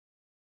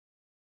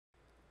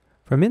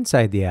From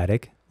inside the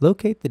attic,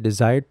 locate the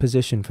desired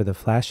position for the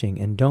flashing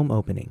and dome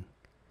opening.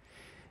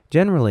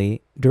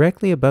 Generally,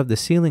 directly above the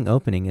ceiling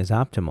opening is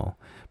optimal,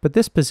 but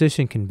this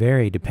position can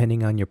vary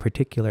depending on your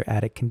particular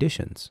attic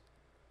conditions.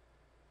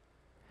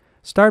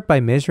 Start by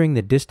measuring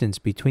the distance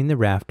between the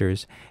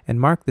rafters and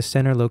mark the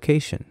center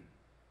location.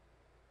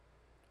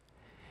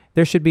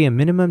 There should be a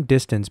minimum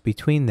distance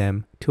between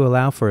them to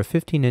allow for a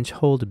 15-inch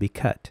hole to be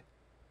cut.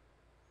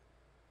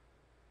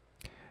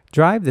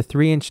 Drive the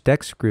 3-inch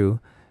deck screw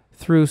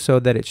through so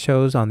that it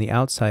shows on the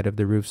outside of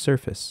the roof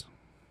surface.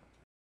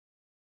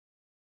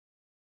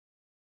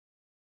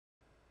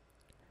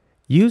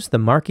 Use the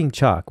marking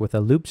chalk with a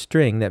loop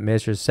string that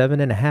measures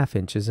 7.5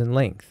 inches in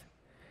length.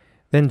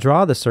 Then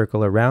draw the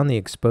circle around the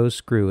exposed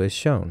screw as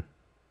shown.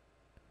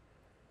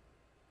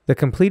 The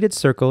completed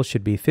circle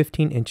should be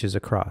 15 inches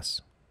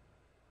across.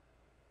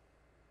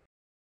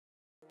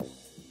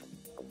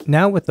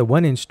 Now with the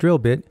 1-inch drill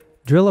bit,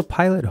 drill a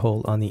pilot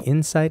hole on the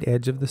inside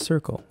edge of the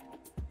circle.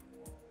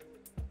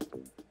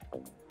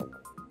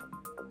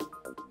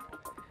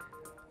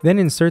 Then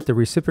insert the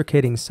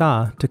reciprocating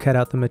saw to cut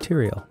out the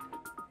material.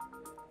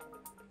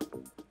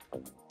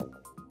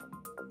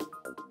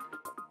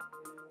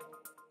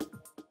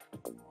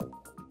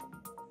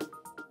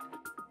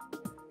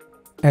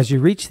 As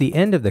you reach the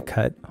end of the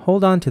cut,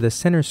 hold on to the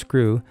center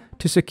screw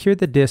to secure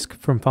the disc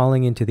from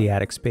falling into the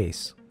attic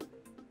space.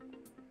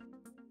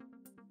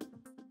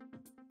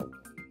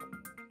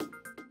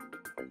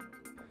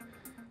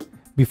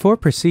 Before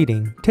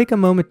proceeding, take a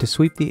moment to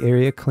sweep the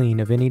area clean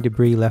of any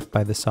debris left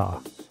by the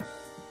saw.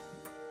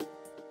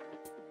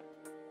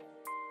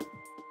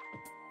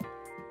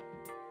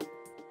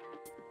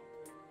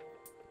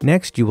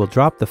 Next, you will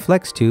drop the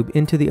flex tube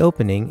into the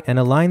opening and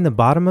align the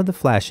bottom of the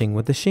flashing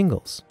with the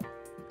shingles.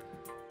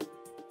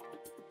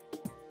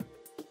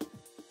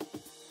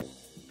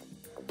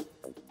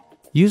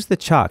 Use the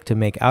chalk to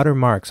make outer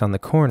marks on the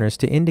corners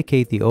to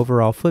indicate the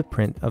overall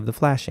footprint of the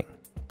flashing.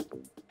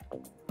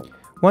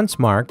 Once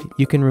marked,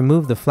 you can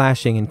remove the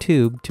flashing and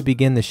tube to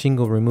begin the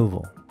shingle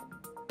removal.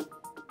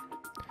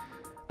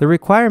 The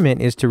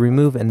requirement is to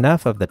remove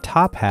enough of the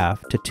top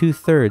half to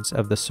 2/3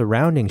 of the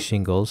surrounding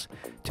shingles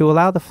to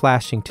allow the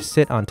flashing to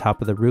sit on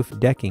top of the roof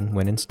decking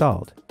when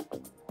installed.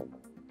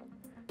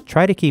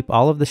 Try to keep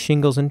all of the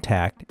shingles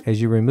intact.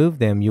 As you remove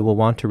them, you will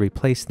want to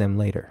replace them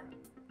later.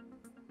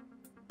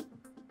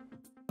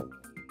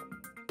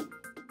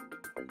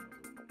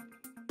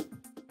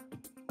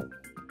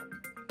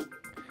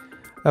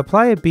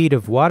 Apply a bead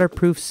of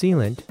waterproof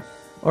sealant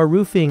or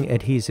roofing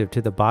adhesive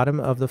to the bottom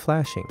of the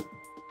flashing.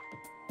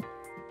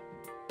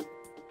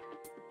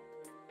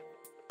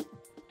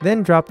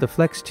 Then drop the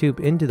flex tube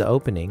into the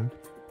opening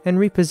and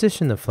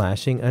reposition the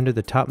flashing under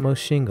the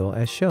topmost shingle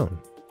as shown.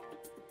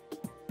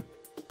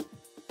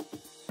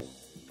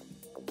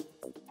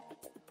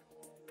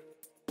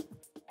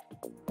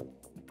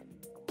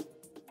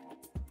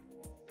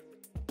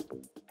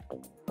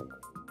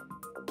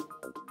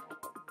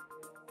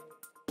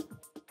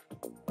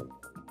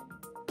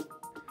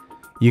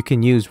 You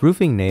can use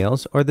roofing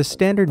nails or the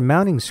standard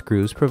mounting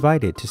screws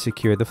provided to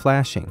secure the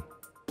flashing.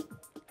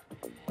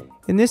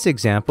 In this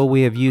example,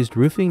 we have used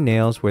roofing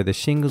nails where the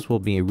shingles will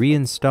be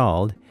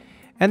reinstalled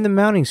and the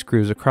mounting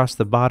screws across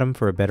the bottom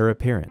for a better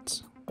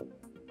appearance.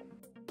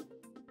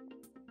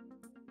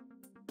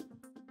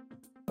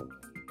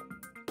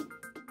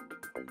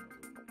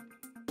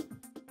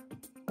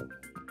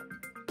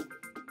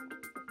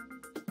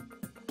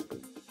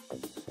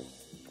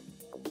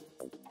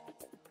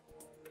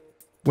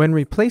 When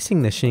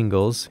replacing the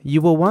shingles, you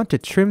will want to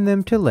trim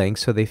them to length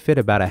so they fit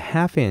about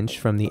 1/2 inch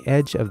from the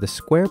edge of the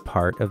square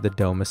part of the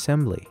dome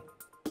assembly.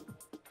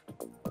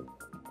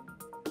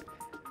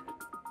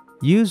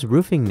 Use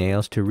roofing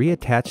nails to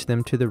reattach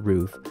them to the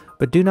roof,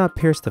 but do not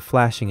pierce the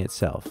flashing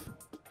itself.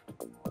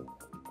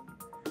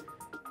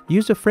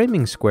 Use a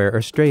framing square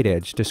or straight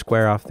edge to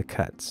square off the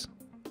cuts.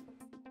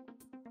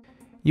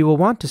 You will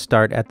want to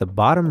start at the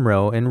bottom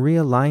row and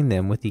realign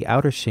them with the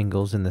outer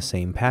shingles in the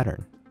same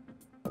pattern.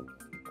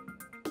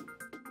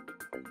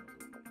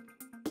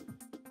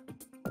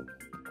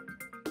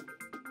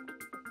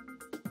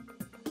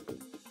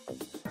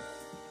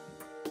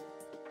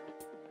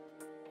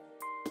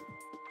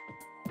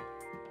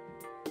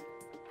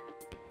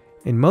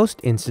 In most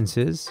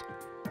instances,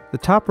 the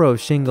top row of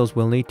shingles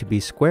will need to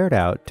be squared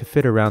out to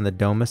fit around the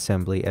dome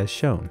assembly as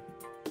shown.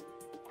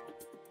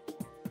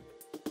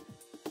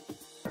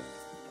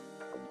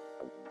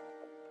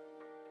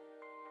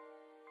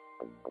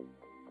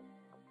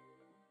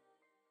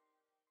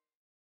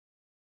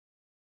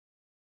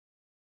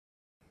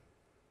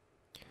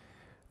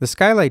 The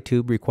Skylight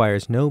tube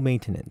requires no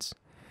maintenance,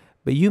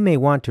 but you may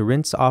want to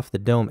rinse off the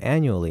dome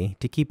annually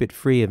to keep it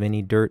free of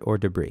any dirt or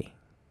debris.